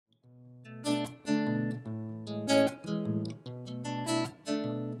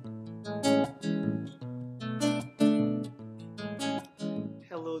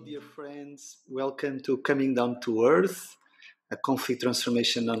friends. Welcome to Coming Down to Earth, a conflict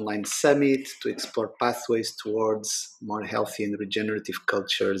transformation online summit to explore pathways towards more healthy and regenerative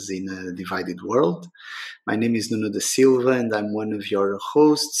cultures in a divided world. My name is Nuno da Silva, and I'm one of your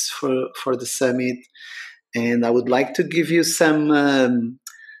hosts for the summit. And I would like to give you some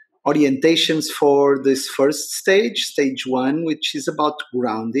orientations for this first stage, stage one, which is about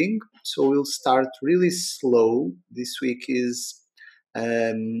grounding. So we'll start really slow. This week is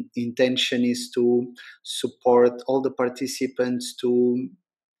intention is to support all the participants to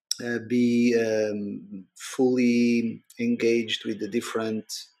be fully engaged with the different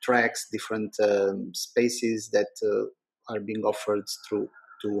tracks, different spaces that are being offered through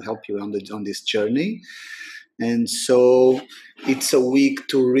to help you on this journey. And so it's a week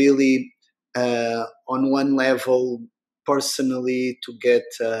to really, on one level, personally to get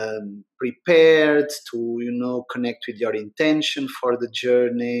prepared, to connect with your intention for the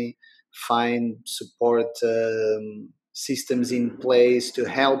journey, find support systems in place to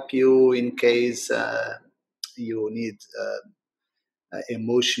help you in case you need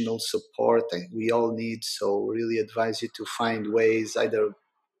emotional support. We all need, so really advise you to find ways, either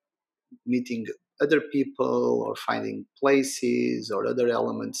meeting other people or finding places or other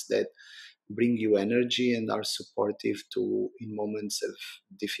elements that bring you energy and are supportive to in moments of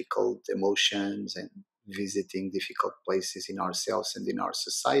difficult emotions and visiting difficult places in ourselves and in our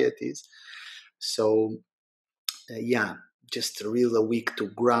societies. So just really a week to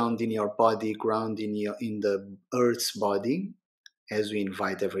ground in your body, ground in the earth's body, as we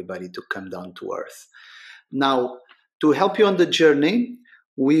invite everybody to come down to earth. Now, to help you on the journey,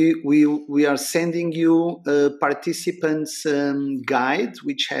 we are sending you a participants guide,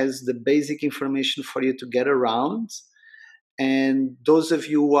 which has the basic information for you to get around. And those of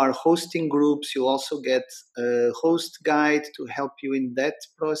you who are hosting groups, you'll also get a host guide to help you in that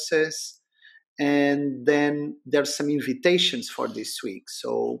process. And then there's some invitations for this week.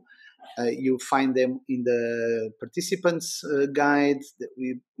 So you find them in the participants guide. That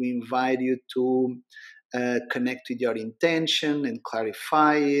we invite you to connect with your intention and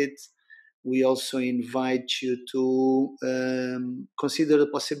clarify it. We also invite you to consider the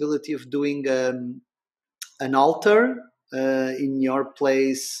possibility of doing an altar in your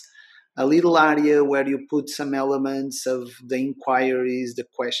place, a little area where you put some elements of the inquiries, the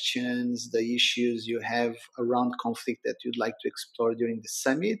questions, the issues you have around conflict that you'd like to explore during the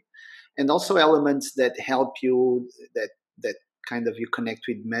summit, and also elements that help you, that kind of you connect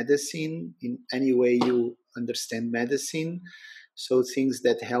with medicine in any way you understand medicine. So things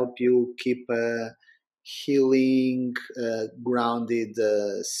that help you keep a healing, grounded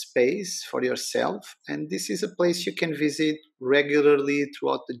space for yourself. And this is a place you can visit regularly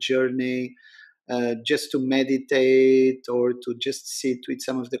throughout the journey, just to meditate or to just sit with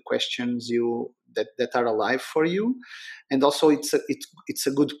some of the questions that are alive for you. And also it's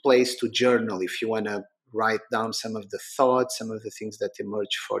a good place to journal if you want to write down some of the thoughts, some of the things that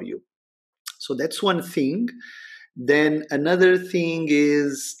emerge for you. So that's one thing. Then another thing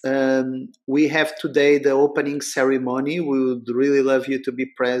is we have today the opening ceremony. We would really love you to be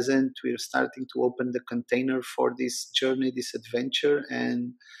present. We're starting to open the container for this journey, this adventure.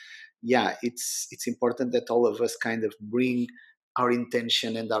 And it's important that all of us kind of bring our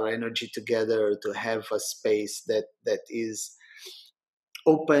intention and our energy together to have a space that is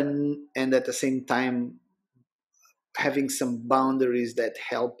open and at the same time having some boundaries that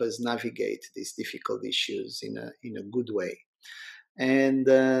help us navigate these difficult issues in a good way. And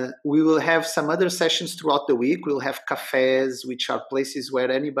we will have some other sessions throughout the week. We'll have cafes, which are places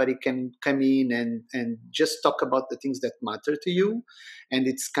where anybody can come in and just talk about the things that matter to you. And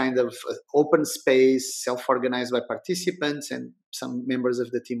it's kind of open space, self-organized by participants, and some members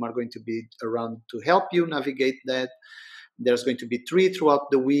of the team are going to be around to help you navigate that. There's going to be 3 throughout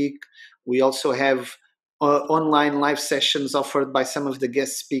the week. We also have online live sessions offered by some of the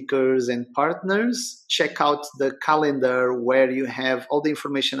guest speakers and partners. Check out the calendar where you have all the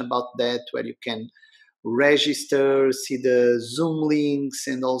information about that, where you can register, see the Zoom links,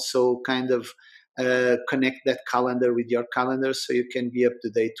 and also kind of connect that calendar with your calendar so you can be up to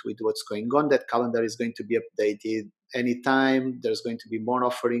date with what's going on. That calendar is going to be updated anytime. There's going to be more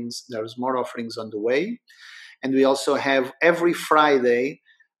offerings. There's more offerings on the way. And we also have every Friday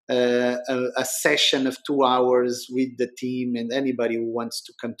a session of 2 hours with the team and anybody who wants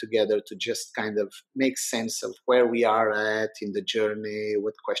to come together to just kind of make sense of where we are at in the journey,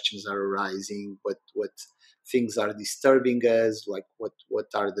 what questions are arising, what things are disturbing us, like what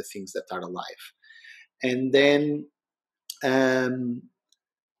are the things that are alive. And then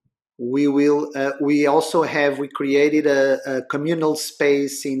We also have we created a communal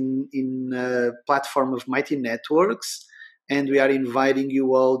space in a platform of Mighty Networks, and we are inviting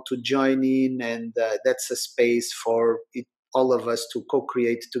you all to join in. And that's a space for all of us to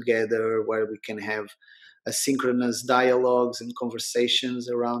co-create together, where we can have asynchronous dialogues and conversations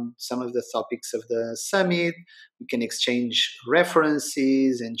around some of the topics of the summit. We can exchange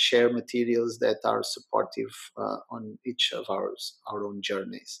references and share materials that are supportive on each of our own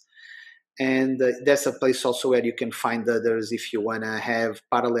journeys. And that's a place also where you can find others if you want to have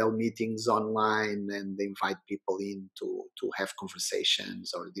parallel meetings online and invite people in to have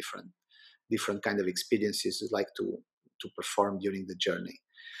conversations or different kind of experiences you'd like to perform during the journey.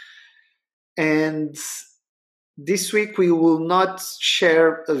 And this week we will not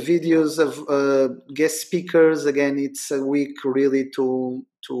share videos of guest speakers. Again, it's a week really to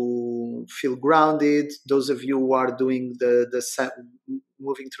feel grounded. Those of you who are doing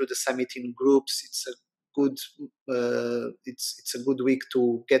moving through the summit in groups, it's a good it's a good week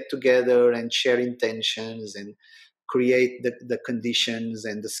to get together and share intentions and create the conditions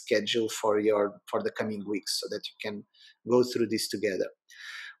and the schedule for the coming weeks, so that you can go through this together.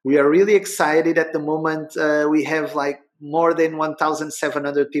 We are really excited at the moment. We have like more than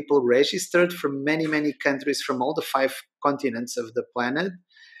 1,700 people registered from many countries from all the 5 continents of the planet,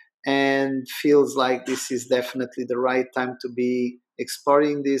 and feels like this is definitely the right time to be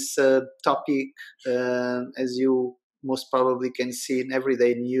exploring this topic. As you most probably can see in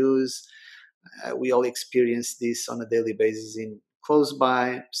everyday news, we all experience this on a daily basis in close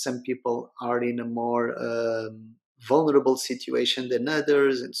by. Some people are in a more vulnerable situation than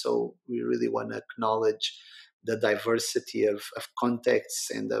others, and so we really want to acknowledge the diversity of contexts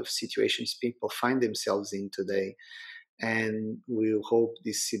and of situations people find themselves in today. And we hope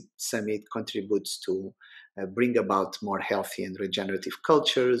this summit contributes to bring about more healthy and regenerative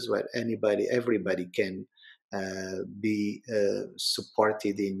cultures where everybody can be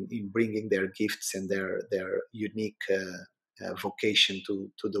supported in bringing their gifts and their unique vocation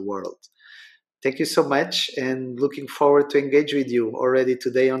to the world. Thank you so much, and looking forward to engage with you already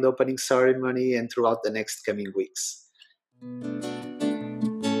today on the opening ceremony and throughout the next coming weeks.